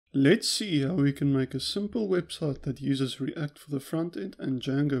Let's see how we can make a simple website that uses React for the front end and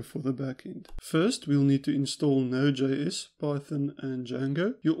Django for the back end. First, we'll need to install Node.js, Python and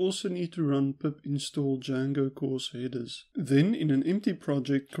Django. You'll also need to run pip install Django course headers. Then, in an empty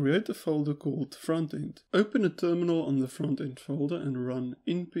project, create a folder called frontend. Open a terminal on the frontend folder and run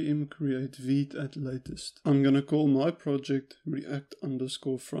npm create vite at latest. I'm going to call my project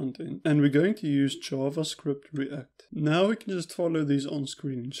React_frontend and we're going to use JavaScript React. Now we can just follow these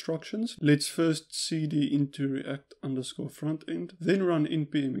on-screen instructions. Let's first cd into React_frontend, then run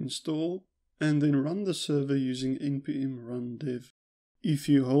npm install, and then run the server using npm run dev. If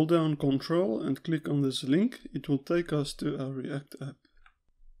you hold down Ctrl and click on this link, it will take us to our React app.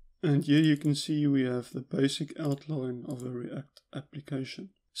 And here you can see we have the basic outline of a React application.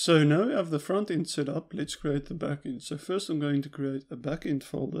 So now we have the front end set up, let's create the back end. So first I'm going to create a backend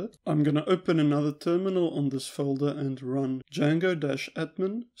folder. I'm going to open another terminal on this folder and run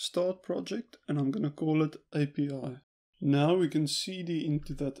django-admin startproject, and I'm going to call it API. Now we can cd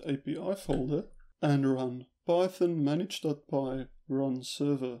into that API folder and run python manage.py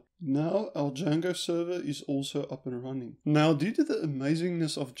runserver. Now our Django server is also up and running. Now, due to the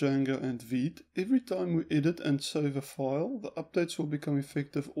amazingness of Django and Vite, every time we edit and save a file, the updates will become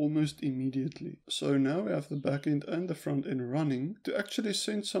effective almost immediately. So now we have the backend and the front end running. To actually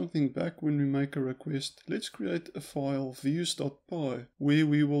send something back when we make a request, let's create a file views.py where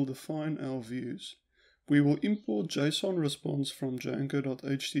we will define our views. We will import JSON response from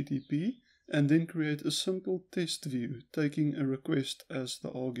django.http and then create a simple test view taking a request as the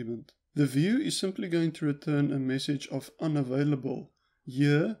argument. The view is simply going to return a message of unavailable.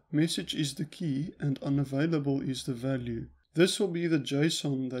 Here, message is the key and unavailable is the value. This will be the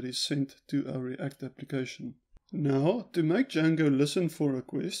JSON that is sent to our React application. Now, to make Django listen for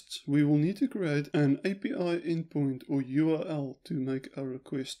requests, we will need to create an API endpoint or URL to make our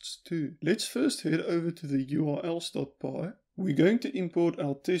requests to. Let's first head over to the urls.py. We're going to import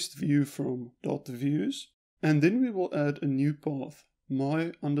our test view from .views, and then we will add a new path,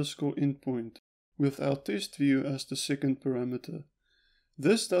 my_endpoint, with our test view as the second parameter.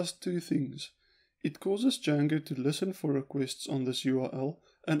 This does two things. It causes Django to listen for requests on this URL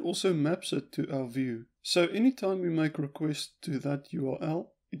and also maps it to our view. So anytime we make a request to that URL,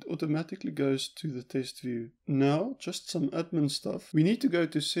 it automatically goes to the test view. Now, just some admin stuff. We need to go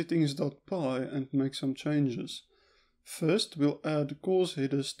to settings.py and make some changes. First, we'll add course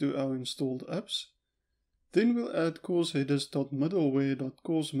headers to our installed apps. Then we'll add course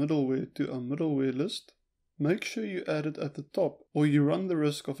headers.middleware.course_middleware to our middleware list. Make sure you add it at the top or you run the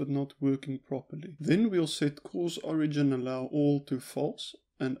risk of it not working properly. Then we'll set course origin allow all to false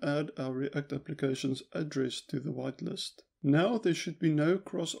and add our React application's address to the whitelist. Now there should be no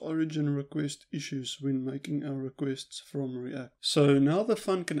cross-origin request issues when making our requests from React. So now the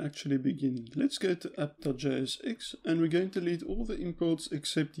fun can actually begin. Let's go to app.jsx and we're going to delete all the imports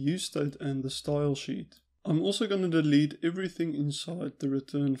except useState and the style sheet. I'm also going to delete everything inside the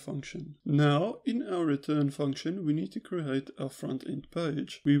return function. Now, in our return function, we need to create our front-end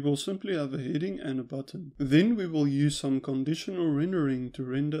page. We will simply have a heading and a button. Then we will use some conditional rendering to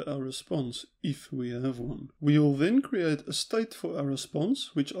render our response, if we have one. We will then create a state for our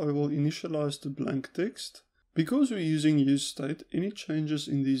response, which I will initialize to blank text. Because we're using useState, any changes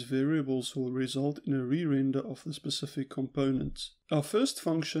in these variables will result in a re-render of the specific components. Our first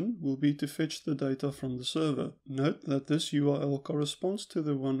function will be to fetch the data from the server. Note that this URL corresponds to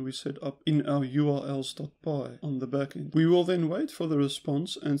the one we set up in our urls.py on the backend. We will then wait for the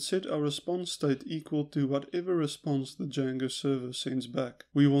response and set our response state equal to whatever response the Django server sends back.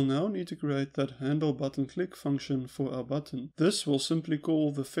 We will now need to create that handle button click function for our button. This will simply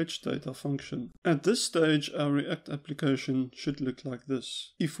call the fetch data function. At this stage, our React application should look like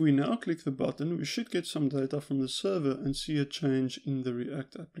this. If we now click the button, we should get some data from the server and see a change in the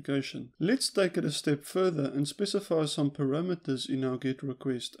React application. Let's take it a step further and specify some parameters in our GET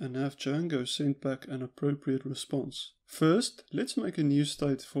request and have Django send back an appropriate response. First, let's make a new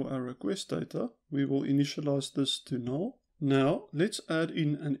state for our request data. We will initialize this to null. Now, let's add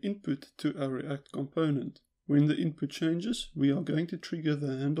in an input to our React component. When the input changes, we are going to trigger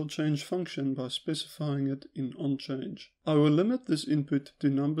the handle change function by specifying it in onChange. I will limit this input to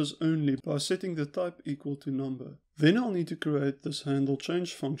numbers only by setting the type equal to number. Then I'll need to create this handle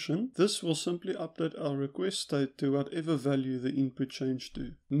change function. This will simply update our request state to whatever value the input changed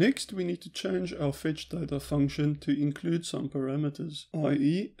to. Next, we need to change our fetch data function to include some parameters,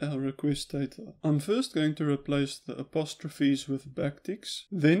 i.e. our request data. I'm first going to replace the apostrophes with backticks.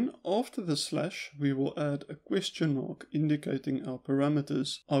 Then, after the slash, we will add a question mark indicating our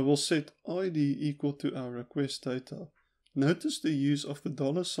parameters. I will set id equal to our request data. Notice the use of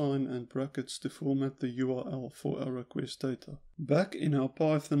the $sign and brackets to format the URL for our request data. Back in our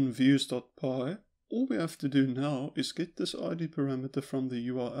Python views.py, all we have to do now is get this ID parameter from the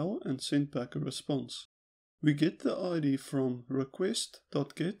URL and send back a response. We get the ID from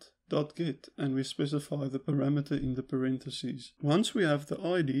request.get and we specify the parameter in the parentheses. Once we have the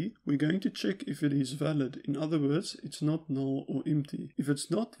ID, we're going to check if it is valid. In other words, it's not null or empty. If it's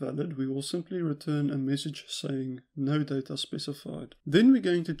not valid, we will simply return a message saying no data specified. Then we're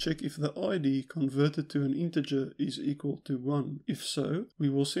going to check if the ID converted to an integer is equal to 1. If so, we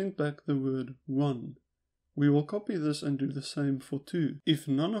will send back the word 1. We will copy this and do the same for 2. If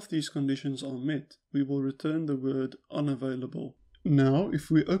none of these conditions are met, we will return the word unavailable. Now,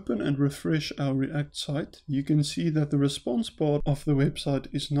 if we open and refresh our React site, you can see that the response part of the website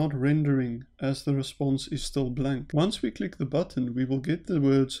is not rendering as the response is still blank. Once we click the button, we will get the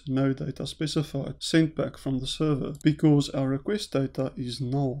words no data specified sent back from the server because our request data is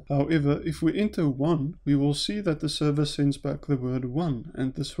null. However, if we enter 1, we will see that the server sends back the word 1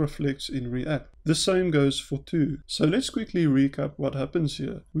 and this reflects in React. The same goes for 2. So let's quickly recap what happens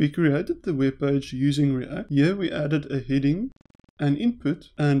here. We created the web page using React. Here we added a heading, an input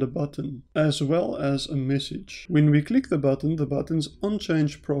and a button, as well as a message. When we click the button's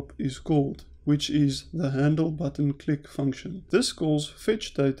onChange prop is called, which is the handle button click function. This calls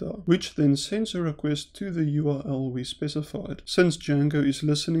fetch data, which then sends a request to the URL we specified. Since Django is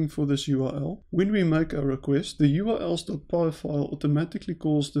listening for this URL, when we make a request, the urls.py file automatically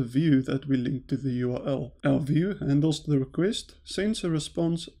calls the view that we link to the URL. Our view handles the request, sends a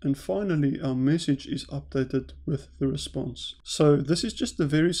response, and finally our message is updated with the response. So this is just a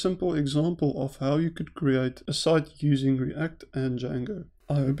very simple example of how you could create a site using React and Django.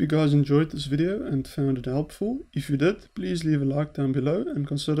 I hope you guys enjoyed this video and found it helpful. If you did, please leave a like down below and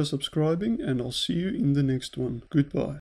consider subscribing, and I'll see you in the next one. Goodbye.